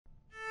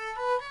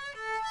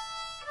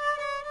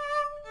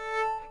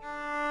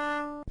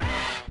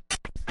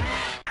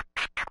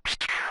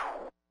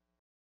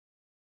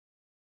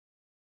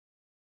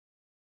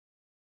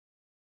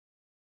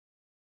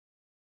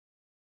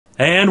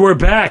And we're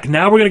back.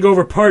 Now we're going to go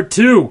over part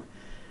 2.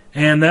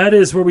 And that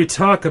is where we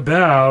talk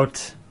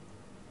about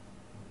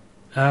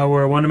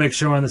our... I want to make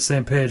sure we're on the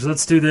same page.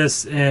 Let's do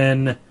this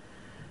in...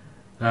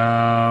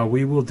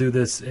 we will do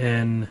this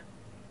in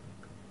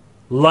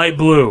light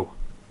blue.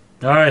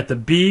 Alright, the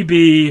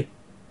BB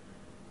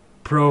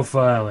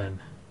Profiling.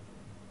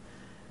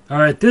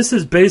 Alright, this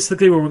is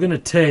basically where we're going to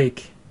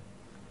take...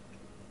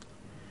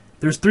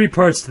 There's 3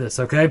 parts to this,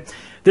 okay?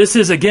 This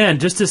is, again,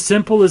 just as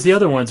simple as the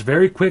other ones.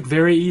 Very quick,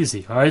 very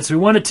easy. All right, so we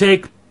want to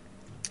take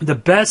the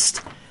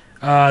best,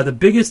 the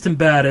biggest and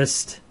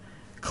baddest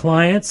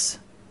clients.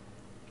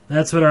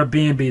 That's what our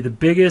BandB, the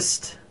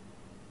biggest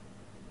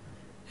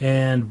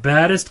and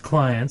baddest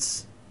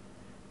clients.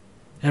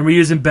 And we're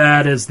using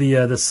bad as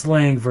the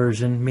slang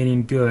version,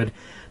 meaning good.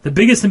 The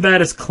biggest and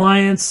baddest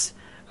clients,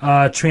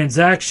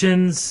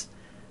 transactions,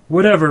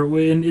 whatever.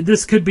 And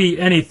this could be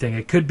anything.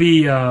 It could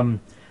be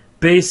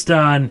based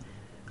on...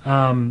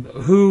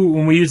 who,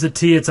 when we use the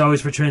T, it's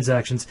always for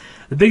transactions.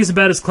 The biggest and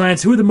baddest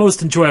clients, who are the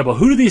most enjoyable?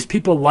 Who do these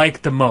people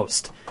like the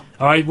most?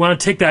 All right, want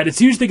to take that.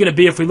 It's usually going to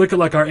be, if we look at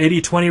like our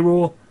 80-20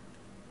 rule,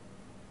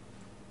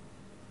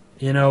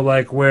 you know,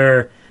 like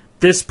where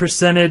this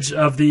percentage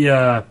of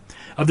the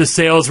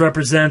sales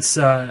represents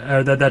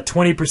or that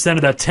 20% or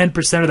that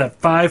 10% or that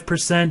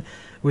 5%,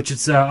 which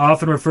is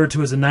often referred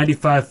to as a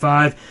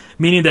 95-5,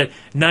 meaning that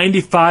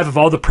 95 of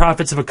all the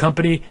profits of a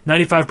company,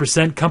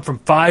 95% come from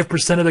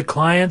 5% of the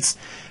clients.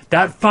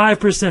 That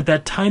 5%,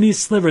 that tiny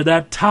sliver,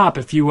 that top,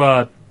 if you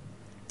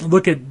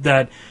look at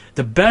that,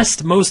 the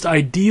best, most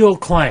ideal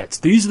clients,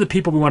 these are the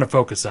people we want to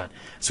focus on.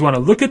 So we want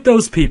to look at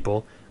those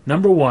people,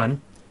 number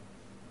one,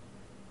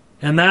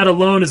 and that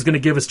alone is going to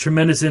give us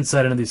tremendous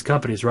insight into these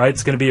companies, right?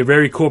 It's going to be a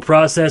very cool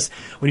process.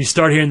 When you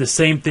start hearing the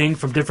same thing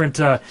from different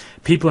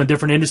people in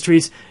different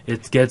industries,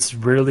 it gets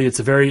really, it's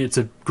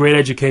a great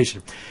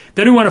education.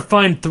 Then we want to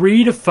find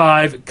 3 to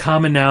 5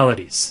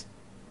 commonalities.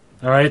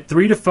 All right,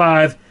 3 to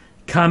 5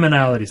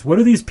 commonalities. What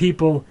do these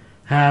people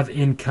have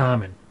in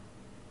common?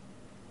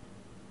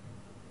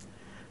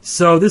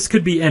 So this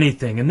could be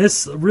anything, and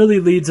this really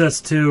leads us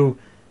to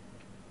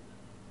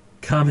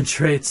common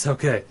traits.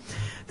 Okay.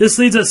 This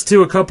leads us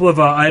to a couple of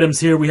items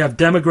here. We have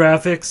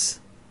demographics.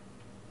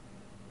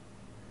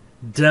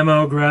 And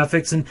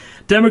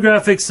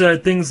demographics are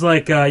things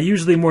like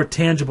usually more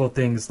tangible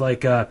things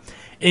like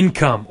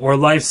income or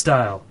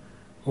lifestyle.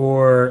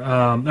 Or,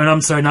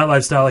 I'm sorry, not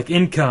lifestyle, like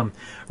income,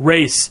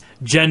 race,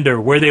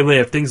 gender, where they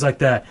live, things like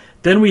that.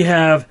 Then we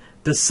have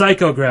the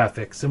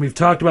psychographics, and we've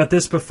talked about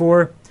this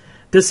before.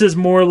 This is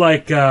more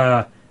like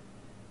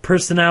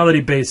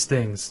personality-based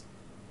things.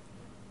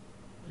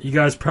 You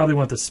guys probably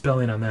want the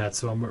spelling on that,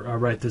 so I'll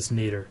write this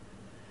neater.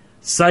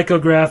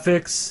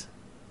 Psychographics.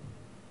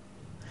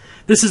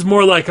 This is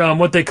more like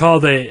what they call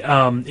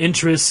the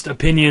interest,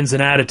 opinions,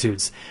 and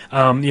attitudes.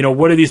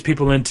 What are these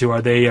people into?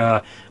 Are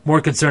they more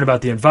concerned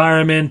about the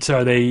environment?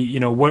 Are they,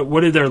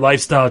 what are their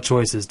lifestyle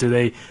choices?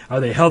 Are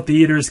they healthy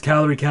eaters,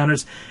 calorie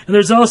counters? And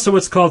there's also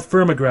what's called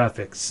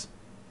firmographics.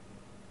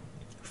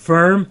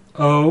 Firm,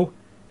 O,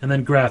 and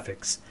then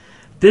graphics.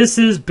 This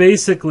is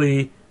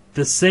basically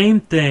the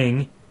same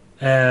thing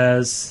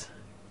as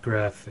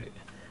graphic.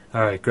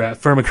 All right,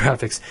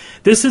 firmographics.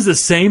 This is the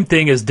same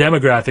thing as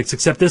demographics,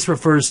 except this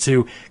refers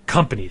to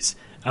companies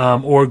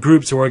or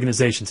groups or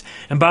organizations.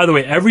 And by the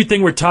way,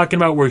 everything we're talking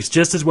about works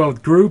just as well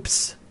with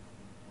groups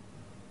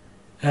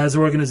as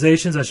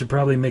organizations. I should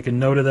probably make a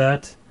note of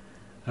that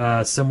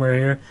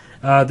somewhere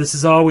here. This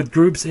is all with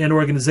groups and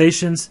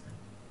organizations.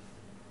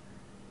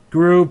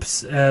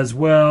 Groups as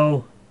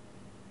well.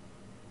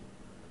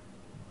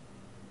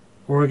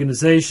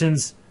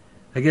 Organizations.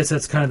 I guess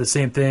that's kind of the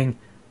same thing.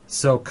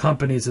 So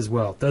companies as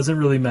well. Doesn't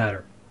really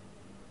matter.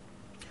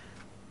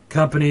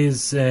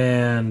 Companies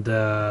and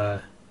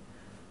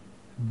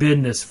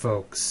business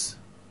folks.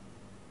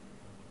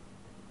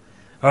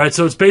 All right,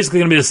 so it's basically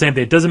going to be the same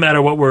thing. It doesn't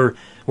matter what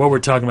we're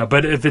talking about.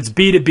 But if it's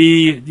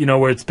B2B,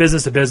 where it's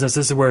business to business,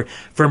 this is where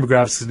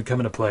firmographics is going to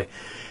come into play.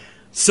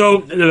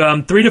 So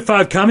 3 to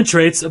 5 common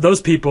traits of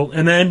those people.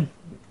 And then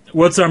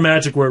what's our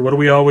magic word? What do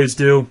we always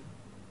do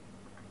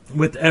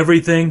with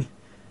everything?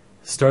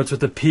 Starts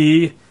with a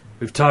P.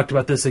 We've talked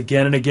about this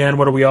again and again.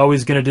 What are we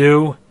always going to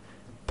do?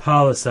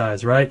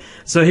 Policize, right?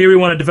 So here we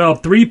want to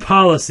develop 3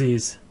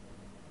 policies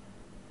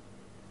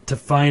to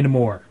find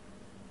more.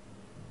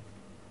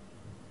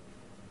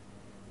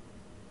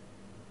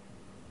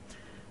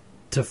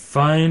 To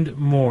find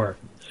more.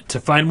 To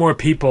find more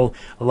people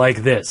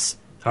like this.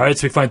 All right,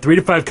 so we find 3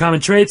 to 5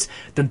 common traits,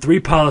 then 3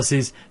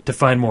 policies to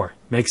find more.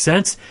 Makes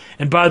sense?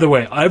 And by the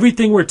way,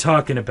 everything we're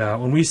talking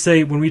about, when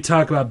we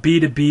talk about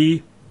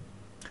B2B,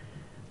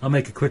 I'll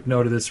make a quick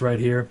note of this right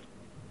here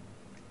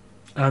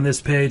on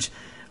this page.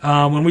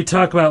 When we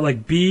talk about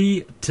like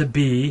B to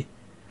B,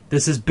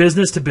 this is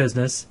business to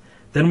business.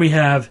 Then we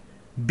have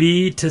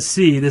B to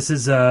C. This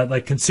is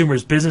like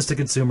consumers, business to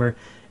consumer.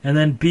 And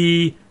then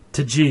B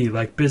to G,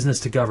 like business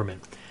to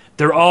government.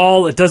 They're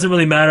all, it doesn't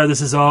really matter.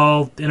 This is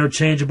all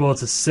interchangeable. It's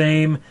the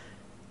same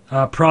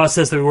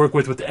process that we work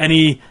with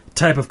any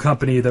type of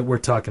company that we're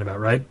talking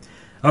about, right?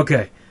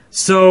 Okay,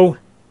 So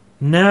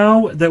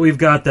now that we've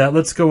got that,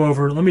 let's go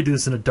over. Let me do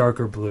this in a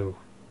darker blue.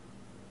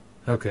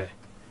 Okay,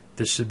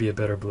 this should be a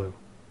better blue.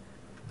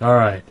 All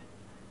right.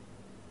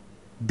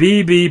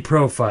 BB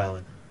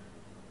Profiling.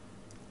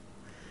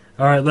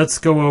 All right, let's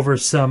go over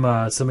some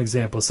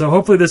examples. So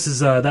hopefully this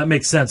is that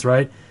makes sense,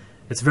 right?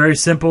 It's very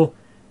simple.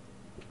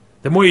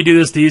 The more you do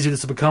this, the easier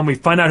this will become. We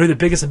find out who the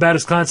biggest and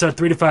baddest clients are,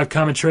 3 to 5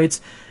 common traits,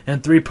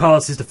 and 3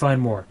 policies to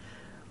find more.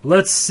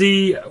 Let's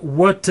see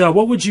what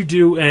would you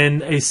do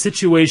in a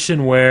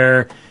situation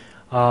where,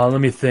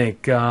 let me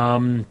think.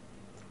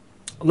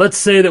 Let's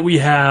say that we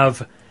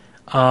have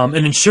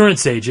an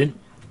insurance agent.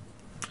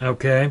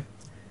 Okay,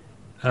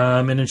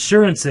 an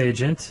insurance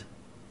agent.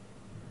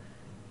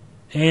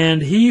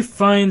 And he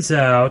finds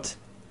out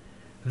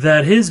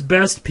that his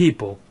best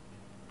people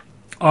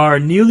are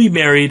newly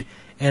married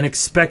and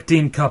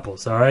expecting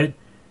couples, all right?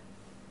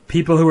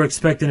 People who are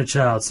expecting a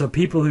child. So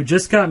people who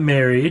just got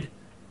married,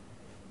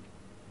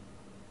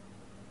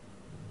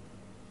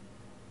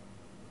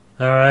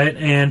 all right,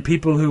 and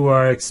people who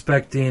are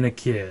expecting a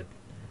kid,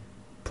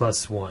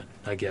 +1,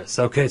 I guess.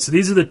 Okay, so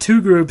these are the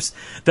 2 groups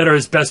that are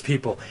his best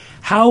people.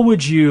 How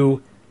would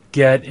you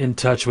get in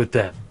touch with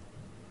them?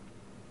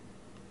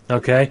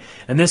 Okay,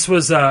 and this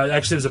was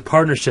actually it was a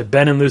partnership,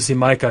 Ben and Lucy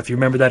Micah, if you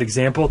remember that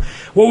example.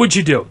 What would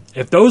you do?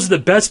 If those are the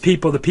best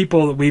people, the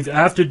people that we've,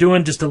 after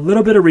doing just a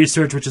little bit of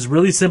research, which is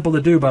really simple to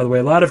do, by the way,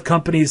 a lot of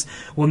companies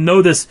will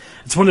know this.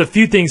 It's one of the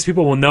few things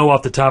people will know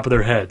off the top of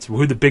their heads,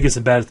 who the biggest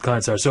and baddest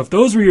clients are. So if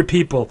those were your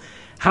people,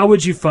 how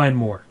would you find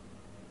more?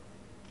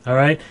 All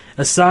right,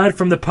 aside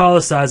from the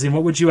policizing,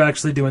 what would you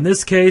actually do? In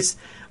this case,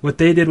 what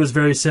they did was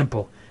very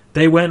simple.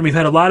 They went, and we've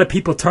had a lot of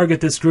people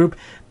target this group.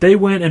 They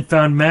went and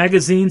found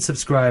magazine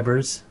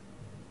subscribers,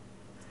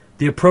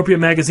 the appropriate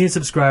magazine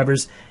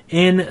subscribers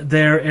in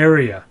their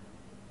area.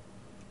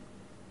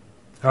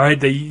 All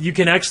right, you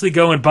can actually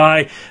go and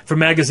buy from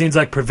magazines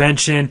like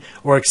Prevention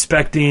or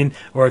Expecting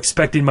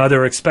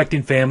Mother or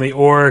Expecting Family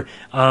or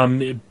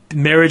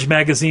marriage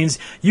magazines.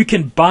 You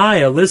can buy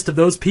a list of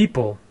those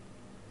people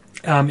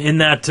buy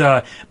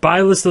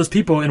a list of those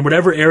people in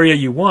whatever area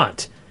you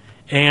want.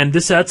 And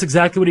that's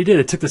exactly what he did.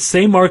 It took the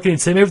same marketing,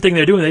 same everything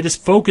they're doing. They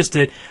just focused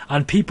it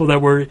on people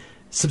that were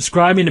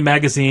subscribing to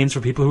magazines for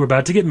people who were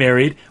about to get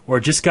married or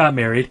just got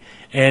married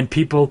and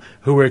people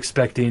who were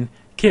expecting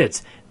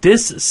kids.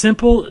 This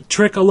simple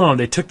trick alone,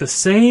 they took the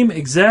same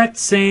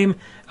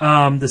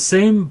the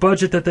same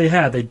budget that they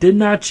had. They did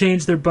not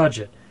change their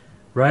budget,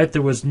 right?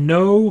 There was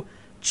no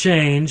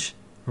change.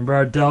 Remember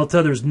our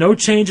delta? There was no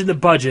change in the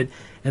budget.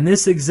 And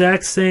this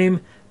exact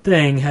same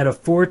thing had a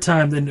 4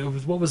 times, and it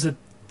was, what was it?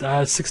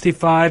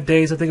 65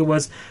 days, I think it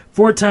was.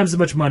 4 times as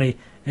much money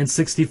in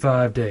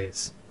 65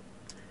 days.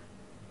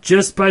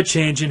 Just by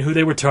changing who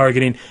they were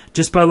targeting,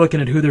 just by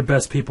looking at who their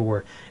best people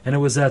were. And it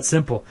was that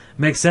simple.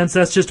 Makes sense?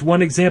 That's just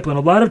one example. And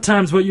a lot of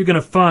times what you're going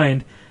to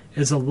find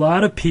is a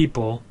lot of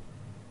people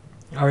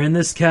are in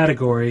this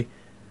category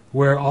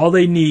where all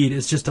they need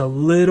is just a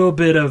little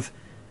bit of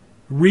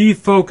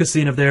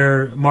refocusing of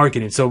their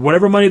marketing. So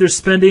whatever money they're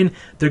spending,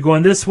 they're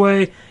going this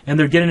way and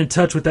they're getting in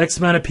touch with X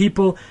amount of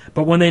people.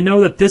 But when they know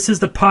that this is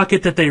the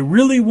pocket that they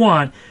really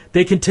want,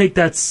 they can take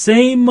that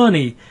same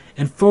money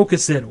and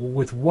focus it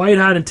with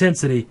white-hot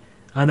intensity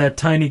on that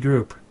tiny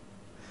group.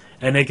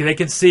 And they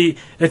can see,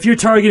 if you're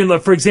targeting,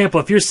 for example,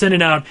 if you're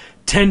sending out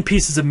 10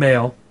 pieces of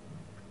mail,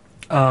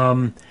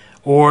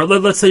 or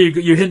let's say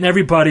you're hitting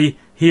everybody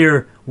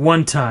here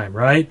one time,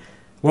 right?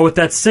 Well, with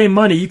that same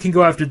money, you can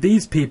go after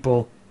these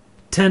people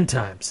 10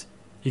 times.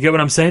 You get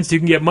what I'm saying? So you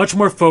can get much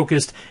more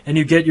focused, and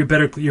you get your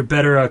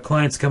better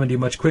clients coming to you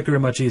much quicker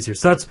and much easier.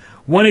 So that's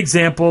one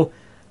example.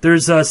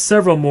 There's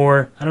several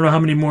more. I don't know how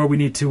many more we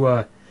need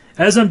to.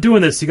 As I'm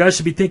doing this, you guys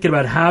should be thinking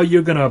about how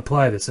you're going to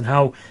apply this and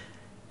how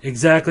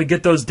exactly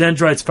get those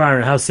dendrites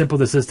firing. How simple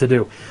this is to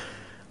do.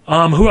 We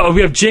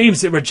have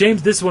James.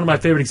 James. This is one of my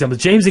favorite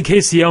examples. James and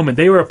Casey Oman.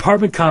 They were an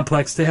apartment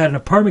complex. They had an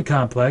apartment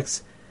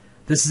complex.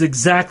 This is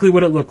exactly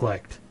what it looked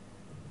like.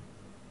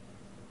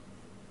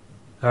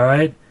 All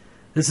right,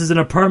 this is an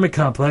apartment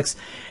complex.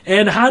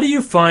 And how do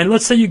you find,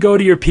 let's say you go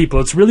to your people.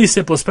 It's really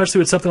simple, especially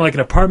with something like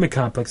an apartment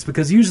complex,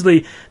 because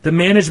usually the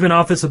management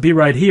office will be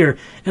right here,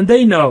 and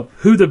they know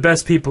who the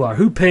best people are,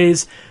 who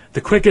pays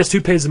the quickest, who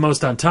pays the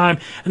most on time.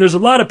 And there's a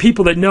lot of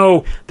people that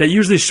know that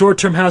usually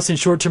short-term housing,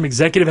 short-term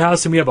executive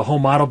housing, we have a whole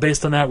model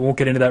based on that. We won't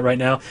get into that right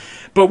now.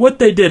 But what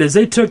they did is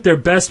they took their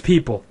best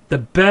people, the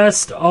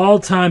best,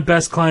 all-time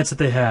best clients that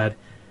they had,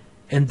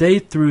 and they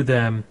threw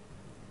them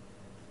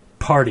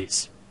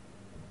parties.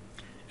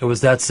 It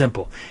was that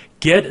simple.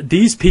 Get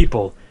these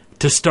people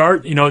to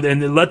start,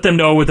 and let them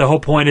know what the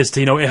whole point is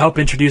to, help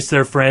introduce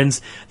their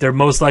friends, their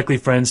most likely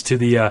friends to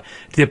the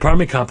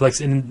apartment complex.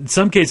 And in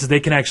some cases,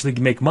 they can actually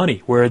make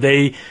money where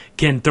they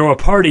can throw a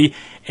party.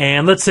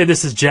 And let's say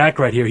this is Jack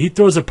right here. He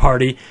throws a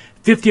party.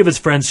 50 of his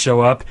friends show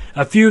up.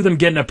 A few of them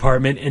get an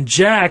apartment. And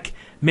Jack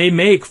may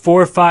make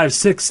 $400, $500,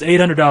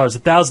 $600, $800,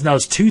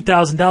 $1,000,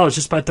 $2,000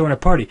 just by throwing a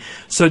party.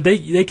 So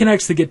they can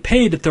actually get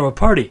paid to throw a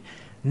party.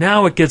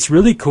 Now it gets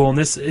really cool, and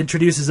this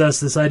introduces us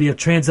to this idea of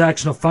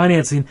transactional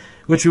financing,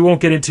 which we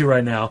won't get into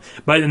right now.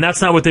 And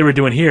that's not what they were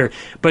doing here.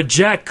 But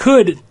Jack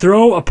could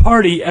throw a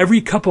party every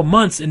couple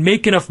months and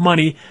make enough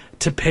money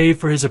to pay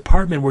for his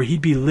apartment where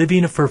he'd be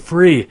living for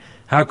free.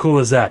 How cool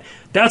is that?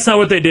 That's not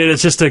what they did.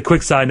 It's just a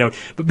quick side note.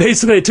 But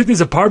basically, they took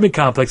this apartment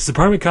complex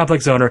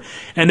owner,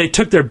 and they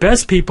took their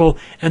best people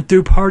and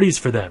threw parties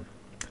for them.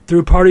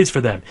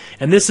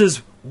 And this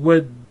is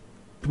what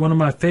one of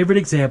my favorite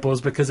examples,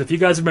 because if you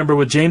guys remember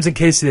with James and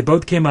Casey, they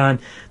both came on.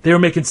 They were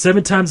making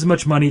 7 times as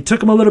much money. It took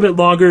them a little bit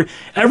longer.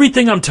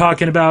 Everything I'm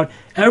talking about,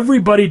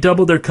 everybody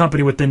doubled their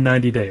company within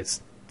 90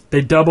 days. They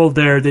doubled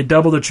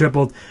or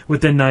tripled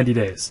within 90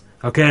 days.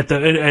 Okay,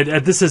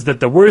 this is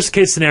the worst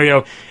case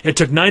scenario. It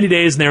took 90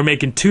 days, and they were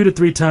making 2 to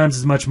 3 times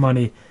as much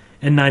money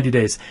in 90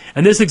 days.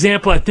 And this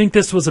example, I think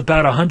this was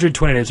about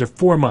 120 days or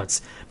 4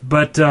 months.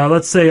 But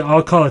let's say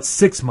I'll call it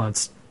 6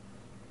 months.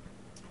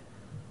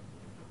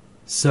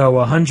 So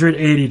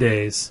 180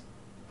 days.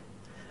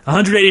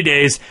 180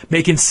 days,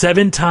 making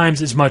 7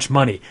 times as much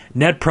money.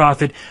 Net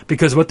profit,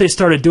 because what they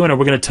started doing, and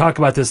we're going to talk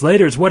about this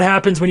later, is what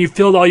happens when you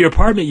filled all your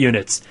apartment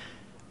units.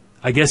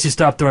 I guess you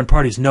stop throwing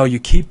parties. No, you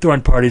keep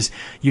throwing parties.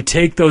 You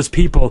take those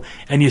people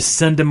and you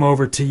send them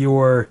over to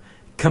your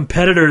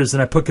competitors,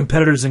 and I put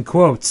competitors in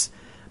quotes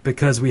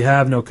because we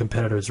have no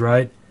competitors,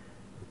 right?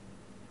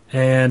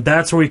 And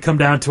that's where we come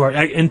down to our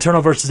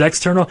internal versus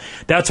external.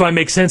 That's why it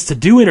makes sense to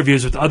do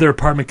interviews with other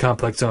apartment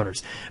complex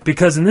owners.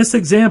 Because in this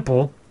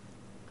example,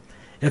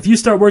 if you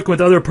start working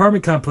with other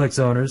apartment complex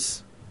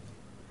owners,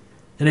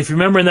 and if you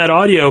remember in that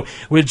audio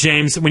with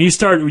James, when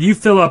you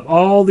fill up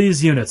all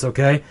these units,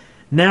 okay?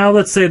 Now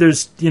let's say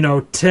there's,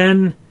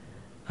 10,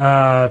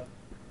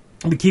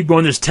 we keep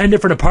going, there's 10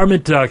 different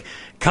apartment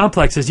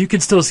complexes. You can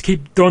still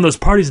keep throwing those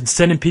parties and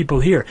sending people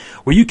here,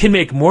 where you can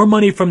make more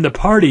money from the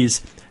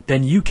parties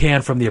than you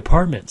can from the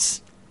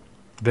apartments.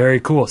 Very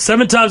cool.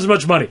 7 times as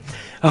much money.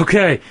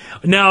 Okay.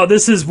 Now,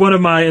 this is one of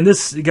my, and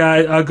this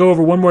guy, I'll go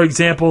over one more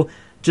example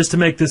just to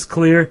make this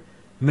clear.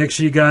 Make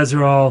sure you guys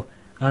are all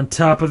on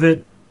top of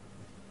it.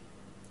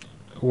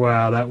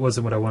 Wow, that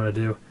wasn't what I wanted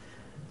to do.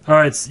 All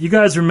right, so you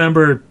guys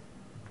remember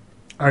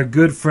our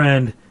good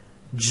friend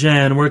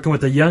Jen working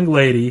with a young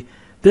lady.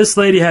 This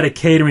lady had a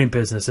catering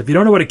business. If you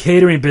don't know what a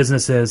catering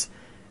business is,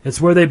 it's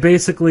where they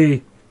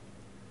basically,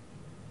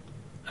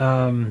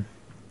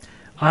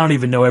 I don't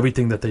even know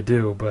everything that they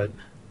do, but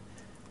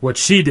what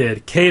she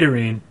did,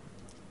 catering,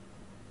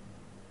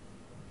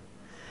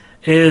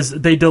 is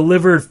they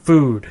delivered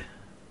food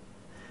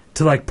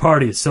to like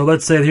parties. So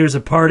let's say here's a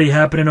party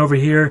happening over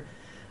here.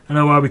 I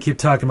don't know why we keep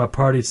talking about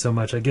parties so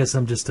much. I guess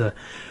I'm just a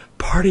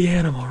party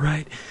animal,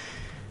 right?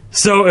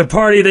 So a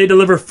party, they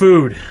deliver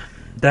food.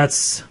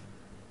 That's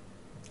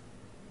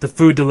the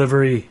food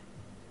delivery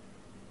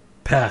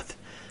path.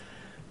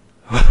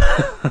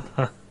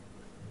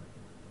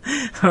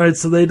 All right,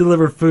 so they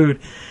deliver food.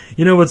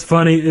 You know what's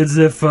funny is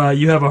if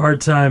you have a hard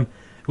time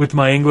with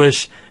my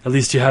English, at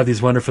least you have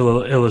these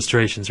wonderful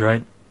illustrations,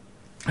 right?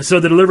 So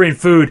they're delivering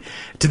food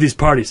to these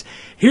parties.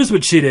 Here's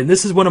what she did. And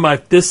this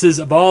is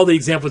of all the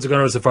examples we've gone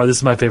over so far, this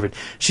is my favorite.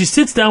 She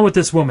sits down with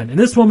this woman, and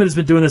this woman has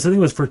been doing this, I think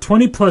it was for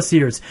 20 plus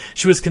years.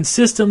 She was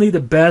consistently the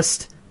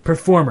best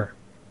performer,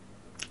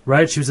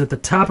 right? She was at the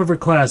top of her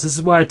class. This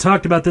is why I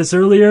talked about this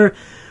earlier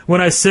when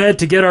I said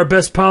to get our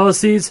best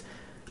policies,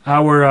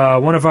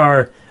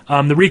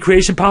 the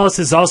recreation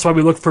policy is also why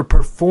we look for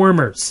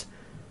performers.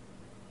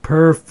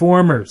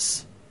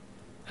 Performers.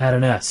 Add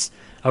an S.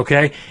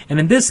 Okay? And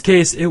in this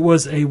case, it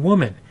was a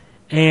woman.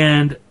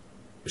 And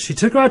she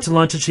took her out to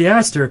lunch and she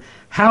asked her,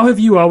 how have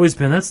you always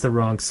been, that's the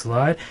wrong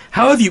slide,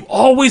 how have you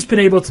always been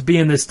able to be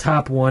in this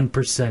top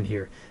 1%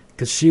 here?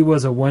 Because she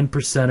was a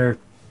 1%er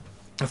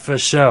for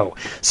show.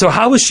 So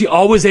how was she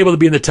always able to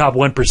be in the top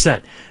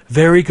 1%?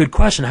 Very good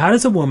question. How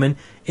does a woman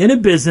in a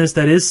business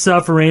that is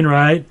suffering,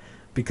 right,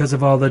 because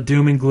of all the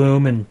doom and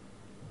gloom, and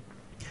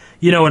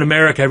in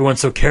America,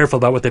 everyone's so careful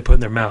about what they put in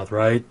their mouth,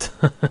 right?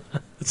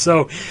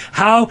 So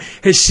how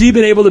has she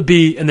been able to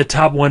be in the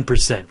top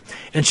 1%?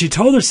 And she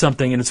told her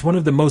something, and it's one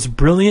of the most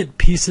brilliant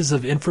pieces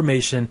of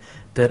information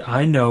that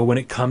I know when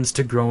it comes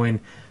to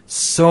growing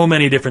so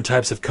many different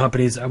types of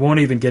companies. I won't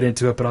even get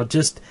into it, but I'll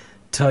just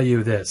tell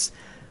you this.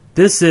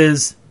 This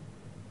is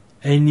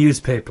a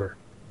newspaper,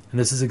 and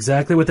this is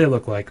exactly what they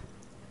look like.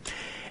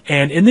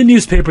 And in the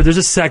newspaper, there's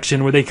a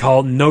section where they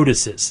call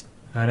notices.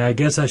 And I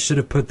guess I should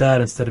have put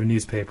that instead of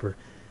newspaper.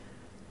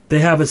 They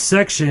have a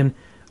section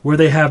where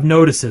they have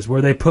notices,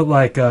 where they put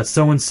like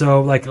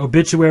so-and-so, like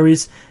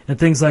obituaries and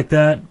things like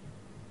that.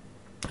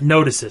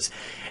 Notices.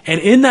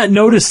 And in that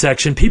notice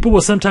section, people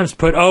will sometimes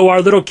put, oh,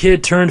 our little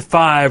kid turned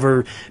 5,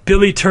 or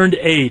Billy turned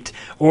 8,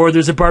 or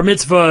there's a bar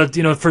mitzvah,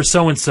 for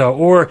so-and-so,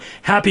 or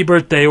happy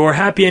birthday, or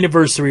happy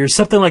anniversary, or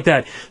something like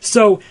that.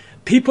 So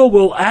people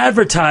will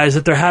advertise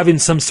that they're having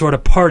some sort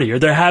of party, or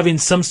they're having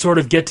some sort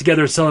of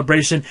get-together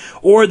celebration,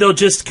 or they'll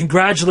just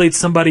congratulate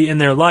somebody in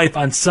their life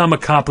on some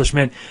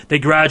accomplishment. They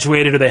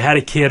graduated, or they had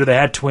a kid, or they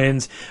had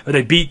twins, or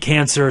they beat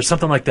cancer, or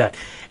something like that.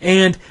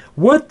 And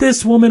what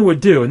this woman would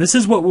do, and this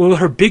is what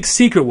her big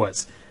secret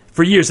was,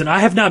 for years, and I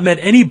have not met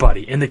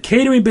anybody in the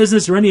catering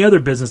business or any other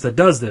business that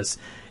does this,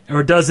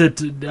 or does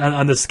it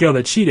on the scale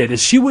that she did,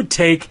 is she would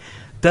take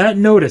that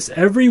notice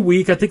every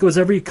week. I think it was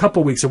every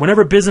couple weeks or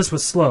whenever business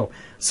was slow.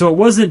 So it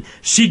wasn't,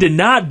 she did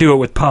not do it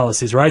with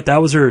policies, right?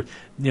 That was her,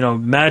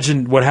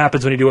 imagine what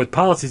happens when you do it with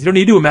policies. You don't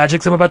need to imagine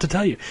because I'm about to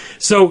tell you.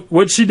 So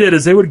what she did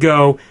is they would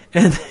go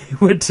and they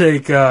would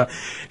take, look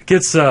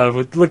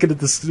at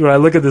this, when I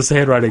look at this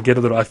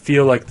handwriting, I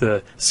feel like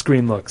the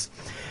screen looks.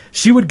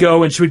 She would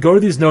go and she would go to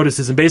these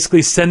notices and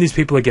basically send these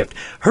people a gift.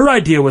 Her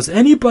idea was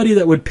anybody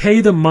that would pay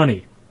the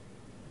money.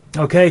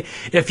 Okay,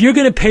 if you're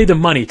going to pay the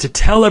money to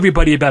tell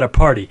everybody about a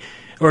party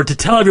or to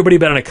tell everybody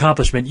about an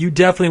accomplishment, you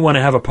definitely want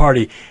to have a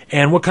party.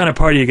 And what kind of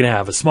party are you going to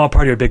have? A small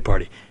party or a big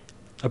party?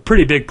 A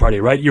pretty big party,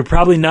 right? You're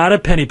probably not a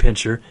penny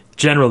pincher,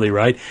 generally,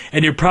 right?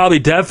 And you're probably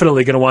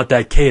definitely going to want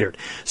that catered.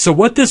 So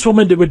what this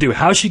woman would do,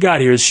 how she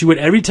got here, is she would,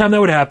 every time that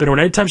would happen, or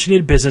anytime she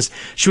needed business,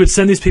 she would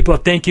send these people a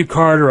thank you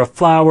card or a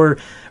flower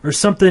or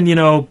something,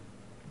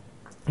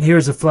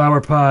 here's a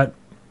flower pot.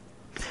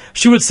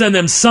 She would send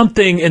them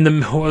something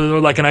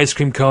like an ice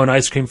cream cone,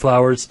 ice cream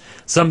flowers.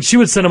 She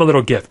would send them a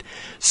little gift.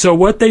 So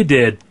what they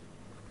did,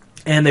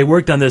 and they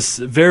worked on this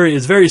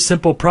very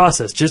simple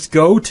process. Just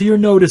go to your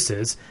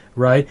notices,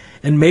 right,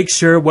 and make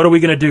sure, what are we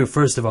going to do,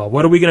 first of all?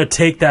 What are we going to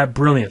take that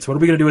brilliance? What are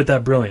we going to do with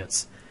that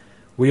brilliance?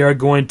 We are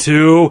going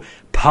to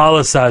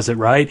policize it,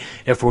 right?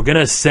 If we're going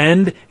to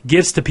send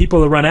gifts to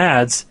people that run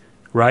ads,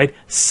 right,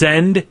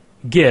 send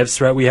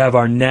gifts, right? We have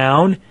our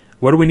noun.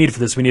 What do we need for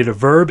this? We need a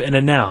verb and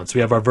a noun. So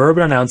we have our verb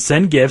and our noun,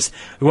 send gifts.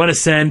 We want to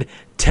send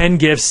 10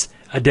 gifts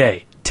a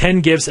day, 10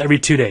 gifts every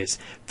 2 days,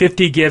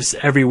 50 gifts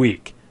every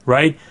week,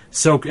 right?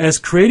 So as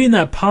creating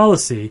that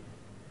policy,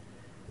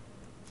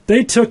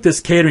 they took this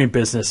catering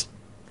business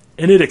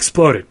and it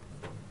exploded.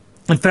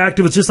 In fact,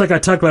 it was just like I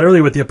talked about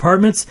earlier with the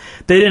apartments.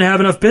 They didn't have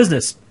enough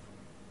business.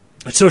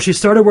 So she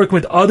started working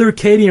with other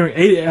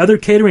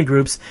catering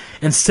groups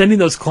and sending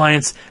those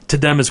clients to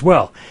them as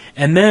well.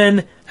 And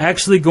then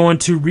actually going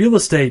to real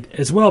estate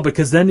as well,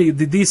 because then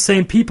these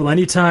same people,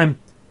 anytime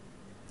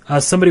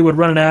somebody would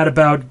run an ad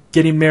about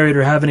getting married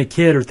or having a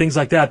kid or things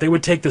like that, they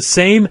would take the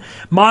same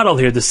model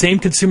here, the same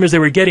consumers they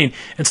were getting,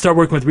 and start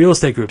working with real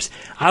estate groups.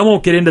 I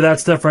won't get into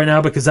that stuff right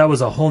now because that was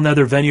a whole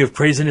nother venue of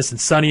craziness,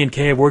 and Sonny and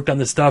Kay have worked on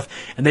this stuff,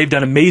 and they've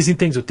done amazing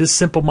things with this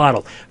simple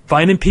model.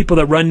 Finding people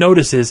that run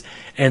notices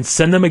and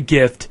send them a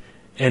gift,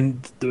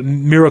 and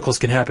miracles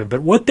can happen.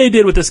 But what they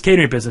did with this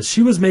catering business,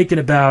 she was making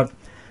about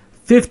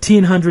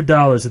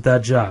 $1,500 at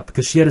that job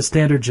because she had a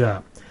standard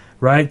job.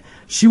 Right?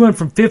 She went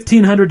from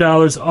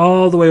 $1,500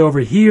 all the way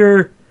over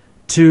here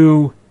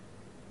to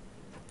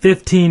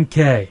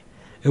 $15K.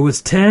 It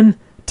was $10,000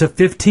 to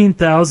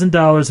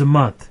 $15,000 a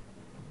month.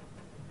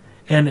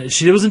 And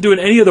she wasn't doing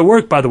any of the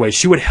work, by the way.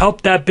 She would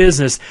help that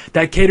business,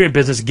 that catering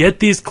business, get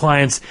these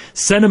clients,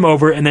 send them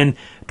over, and then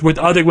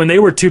when they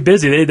were too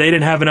busy, they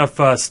didn't have enough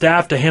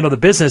staff to handle the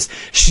business,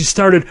 she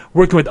started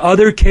working with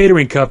other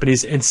catering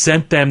companies and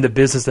sent them the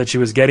business that she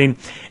was getting.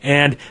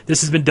 And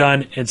this has been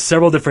done in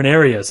several different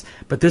areas.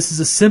 But this is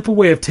a simple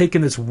way of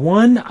taking this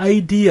one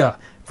idea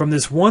from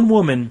this one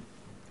woman,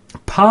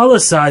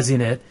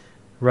 policizing it,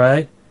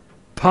 right?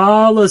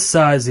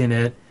 Policizing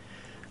it.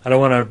 I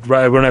don't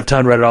have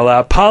time to write it all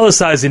out.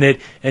 Policizing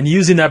it and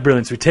using that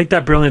brilliance. We take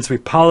that brilliance, we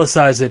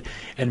policize it,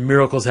 and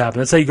miracles happen.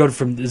 That's how you go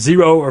from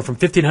zero or from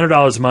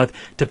 $1,500 a month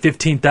to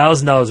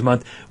 $15,000 a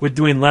month with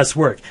doing less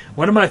work.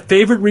 One of my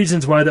favorite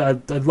reasons why I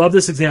love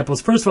this example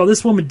is, first of all,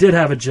 this woman did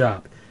have a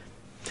job.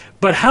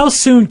 But how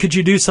soon could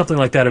you do something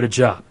like that at a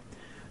job?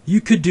 You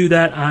could do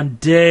that on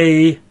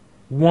day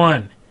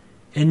one.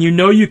 And you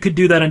know you could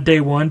do that on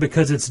day one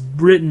because it's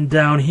written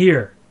down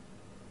here.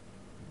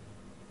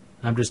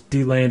 I'm just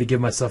delaying to give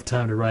myself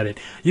time to write it.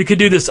 You could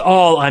do this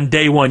all on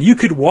day one. You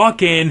could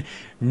walk in,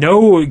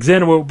 know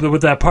exactly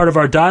with that part of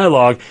our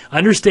dialogue,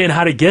 understand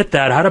how to get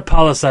that, how to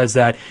policize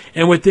that,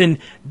 and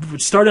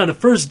starting on the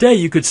first day,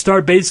 you could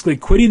start basically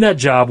quitting that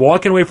job,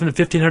 walking away from the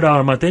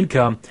 $1,500 a month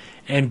income,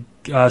 and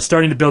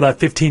starting to build that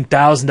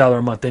 $15,000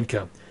 a month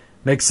income.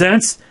 Make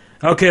sense?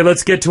 Okay,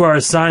 let's get to our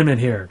assignment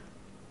here.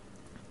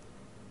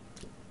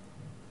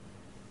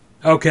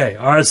 Okay,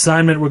 our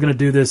assignment, we're going to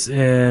do this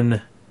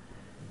in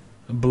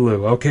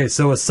blue. Okay,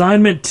 so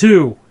assignment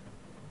 2.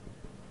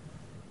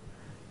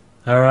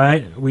 All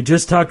right, we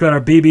just talked about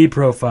our BB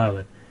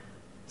profiling.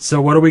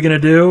 So what are we going to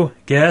do?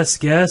 Guess,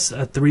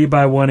 a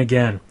 3x1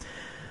 again.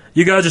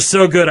 You guys are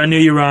so good. I knew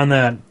you were on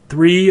that.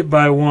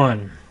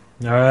 3x1.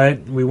 All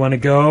right, we want to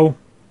go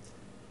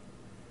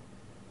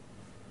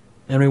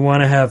and we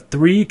want to have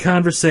 3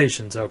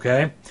 conversations,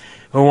 okay?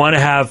 We want to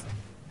have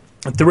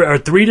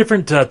three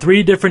different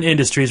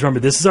industries. Remember,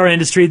 this is our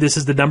industry. This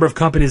is the number of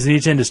companies in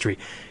each industry.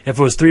 If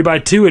it was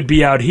 3x2, it'd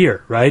be out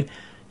here, right?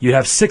 You'd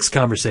have 6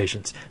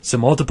 conversations. So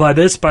multiply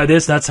this by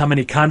this. That's how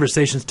many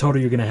conversations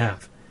total you're going to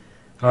have.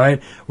 All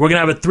right? We're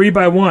going to have a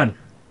 3x1.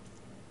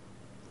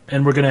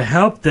 And we're going to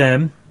help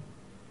them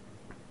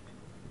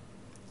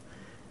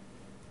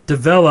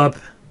develop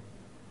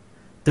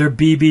their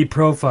BB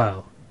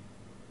profile.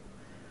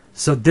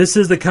 So this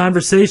is the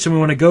conversation we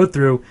want to go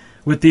through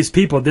with these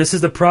people. This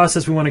is the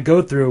process we want to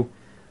go through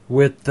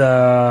with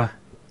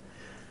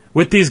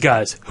these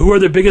guys. Who are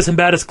their biggest and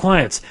baddest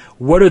clients?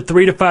 What are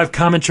 3 to 5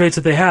 common traits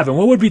that they have? And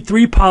what would be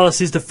 3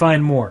 policies to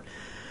find more?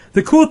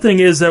 The cool thing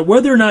is that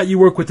whether or not you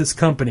work with this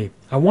company,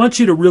 I want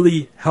you to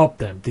really help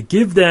them, to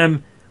give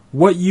them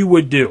what you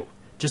would do.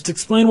 Just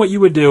explain what you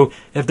would do.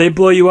 If they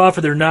blow you off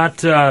or they're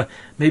not,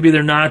 maybe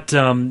they're not,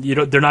 they're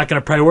not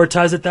going to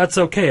prioritize it, that's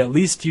okay. At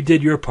least you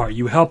did your part.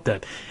 You helped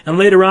them. And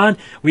later on,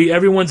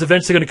 everyone's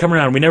eventually going to come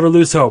around. We never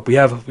lose hope. We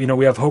have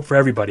hope for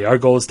everybody. Our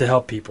goal is to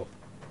help people.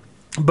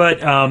 But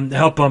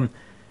help them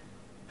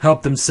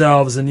help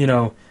themselves, and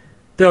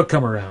they'll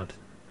come around.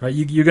 Right?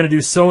 You're going to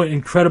do so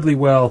incredibly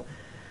well.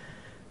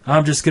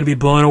 I'm just going to be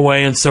blown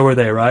away, and so are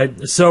they,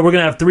 right? So we're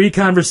going to have 3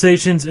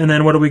 conversations, and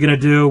then what are we going to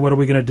do? What are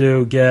we going to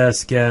do?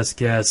 Guess, guess,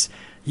 guess.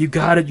 You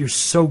got it. You're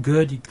so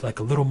good. You're like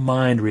a little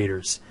mind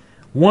readers.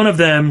 One of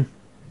them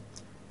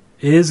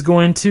is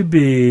going to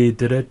be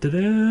the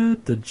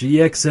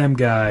GXM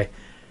guy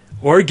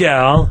or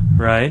gal,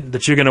 right,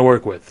 that you're going to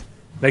work with.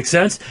 Make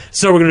sense?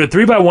 So we're going to do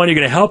 3 by 1. You're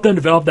going to help them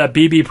develop that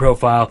BB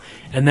profile,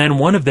 and then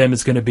one of them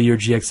is going to be your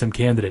GXM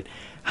candidate.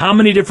 How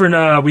many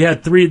different, we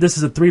had 3, this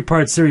is a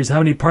 3-part series. How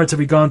many parts have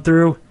we gone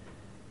through?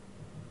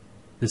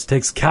 This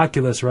takes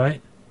calculus,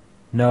 right?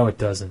 No, it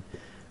doesn't.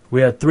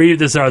 We had 3,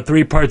 this is our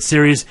 3-part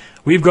series.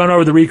 We've gone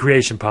over the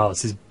recreation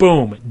policies.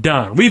 Boom,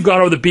 done. We've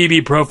gone over the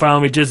BB profile,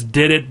 and we just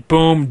did it.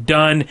 Boom,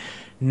 done.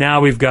 Now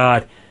we've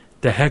got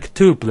the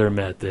Hechtupler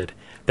method.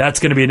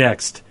 That's going to be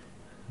next.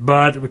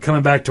 But we're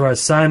coming back to our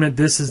assignment.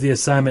 This is the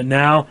assignment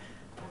now.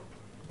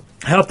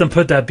 Help them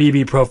put that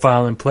BB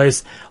profile in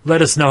place.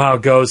 Let us know how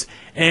it goes.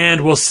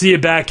 And we'll see you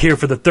back here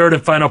for the 3rd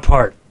and final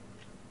part.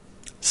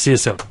 See you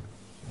soon.